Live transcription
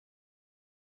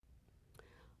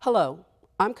Hello,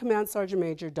 I'm Command Sergeant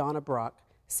Major Donna Brock,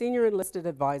 Senior Enlisted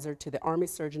Advisor to the Army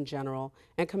Surgeon General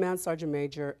and Command Sergeant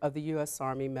Major of the U.S.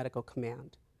 Army Medical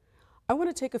Command. I want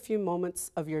to take a few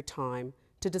moments of your time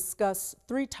to discuss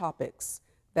three topics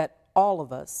that all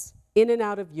of us, in and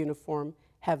out of uniform,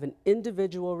 have an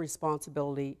individual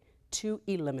responsibility to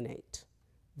eliminate.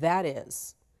 That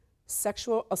is,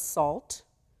 sexual assault,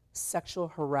 sexual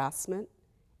harassment,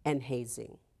 and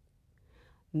hazing.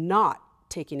 Not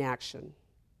taking action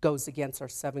goes against our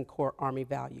 7 core Army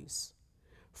values.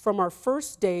 From our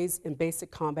first days in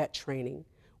basic combat training,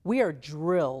 we are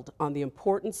drilled on the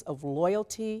importance of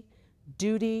loyalty,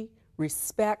 duty,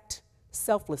 respect,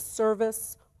 selfless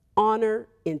service, honor,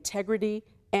 integrity,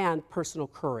 and personal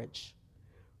courage.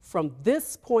 From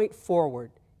this point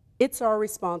forward, it's our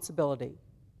responsibility.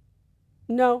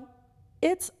 No,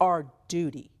 it's our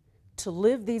duty to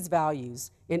live these values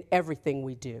in everything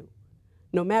we do,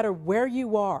 no matter where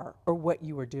you are or what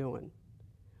you are doing.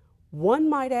 One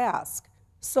might ask,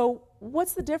 so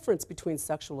what's the difference between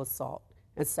sexual assault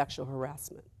and sexual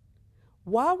harassment?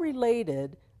 While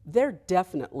related, they're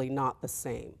definitely not the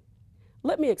same.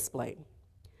 Let me explain.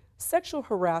 Sexual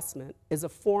harassment is a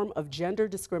form of gender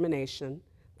discrimination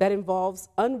that involves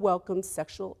unwelcome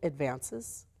sexual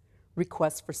advances,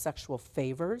 requests for sexual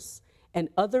favors, and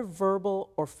other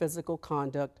verbal or physical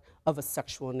conduct of a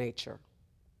sexual nature.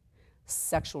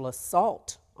 Sexual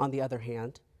assault, on the other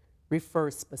hand,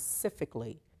 refers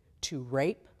specifically to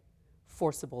rape,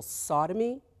 forcible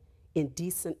sodomy,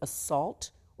 indecent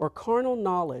assault, or carnal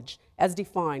knowledge as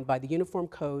defined by the Uniform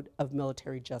Code of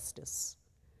Military Justice.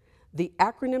 The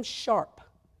acronym SHARP,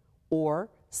 or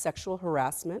Sexual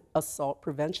Harassment, Assault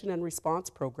Prevention and Response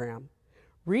Program,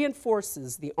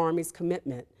 reinforces the Army's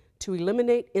commitment to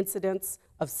eliminate incidents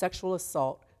of sexual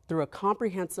assault through a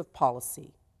comprehensive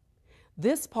policy.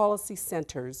 This policy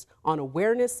centers on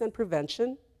awareness and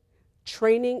prevention,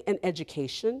 training and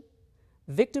education,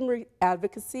 victim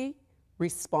advocacy,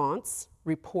 response,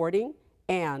 reporting,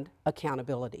 and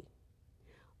accountability.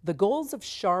 The goals of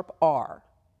SHARP are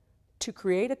to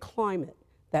create a climate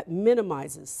that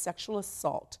minimizes sexual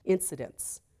assault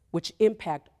incidents which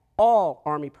impact all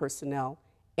Army personnel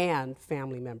and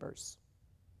family members.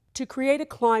 To create a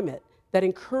climate that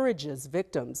encourages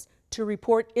victims to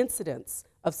report incidents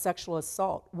of sexual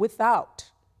assault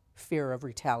without fear of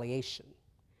retaliation.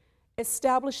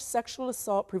 Establish sexual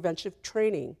assault prevention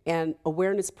training and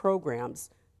awareness programs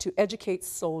to educate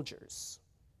soldiers.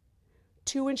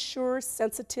 To ensure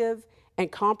sensitive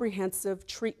and comprehensive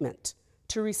treatment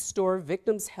to restore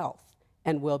victims' health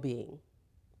and well-being.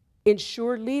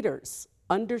 Ensure leaders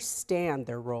understand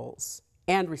their roles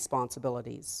and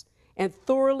responsibilities and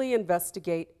thoroughly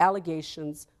investigate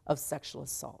allegations of sexual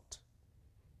assault.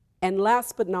 And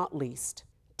last but not least,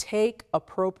 take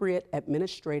appropriate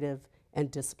administrative and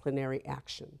disciplinary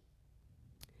action.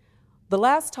 The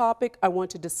last topic I want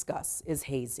to discuss is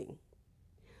hazing.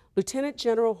 Lieutenant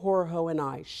General Horoho and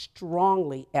I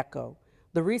strongly echo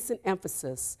the recent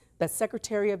emphasis that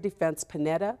Secretary of Defense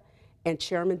Panetta and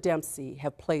Chairman Dempsey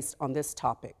have placed on this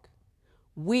topic.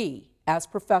 We, as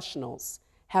professionals,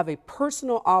 have a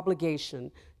personal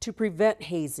obligation to prevent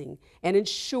hazing and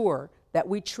ensure that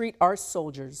we treat our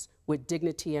soldiers with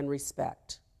dignity and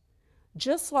respect.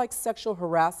 Just like sexual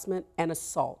harassment and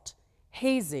assault,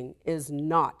 hazing is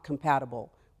not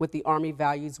compatible with the Army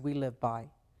values we live by.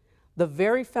 The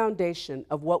very foundation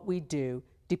of what we do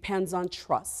depends on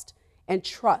trust, and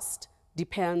trust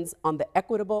depends on the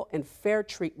equitable and fair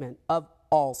treatment of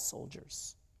all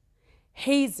soldiers.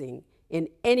 Hazing in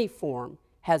any form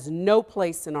has no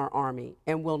place in our Army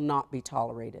and will not be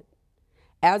tolerated.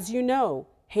 As you know,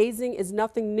 hazing is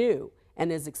nothing new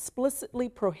and is explicitly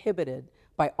prohibited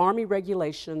by Army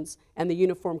regulations and the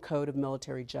Uniform Code of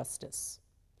Military Justice.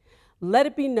 Let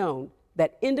it be known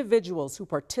that individuals who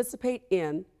participate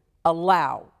in,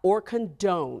 allow, or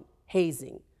condone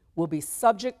hazing will be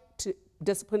subject to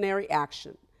disciplinary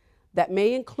action that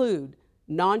may include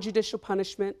non-judicial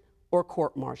punishment or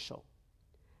court-martial.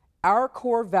 Our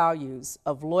core values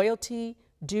of loyalty,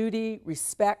 duty,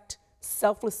 respect,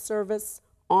 selfless service,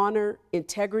 honor,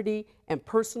 integrity, and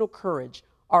personal courage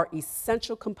are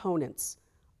essential components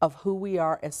of who we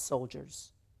are as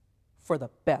soldiers for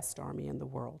the best Army in the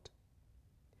world.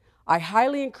 I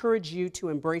highly encourage you to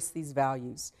embrace these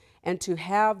values and to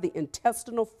have the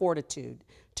intestinal fortitude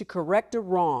to correct a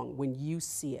wrong when you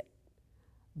see it.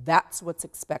 That's what's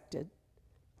expected.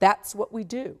 That's what we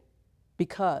do,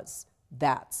 because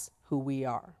that's who we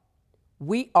are.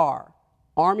 We are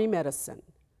Army medicine,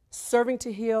 serving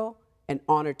to heal and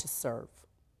honored to serve.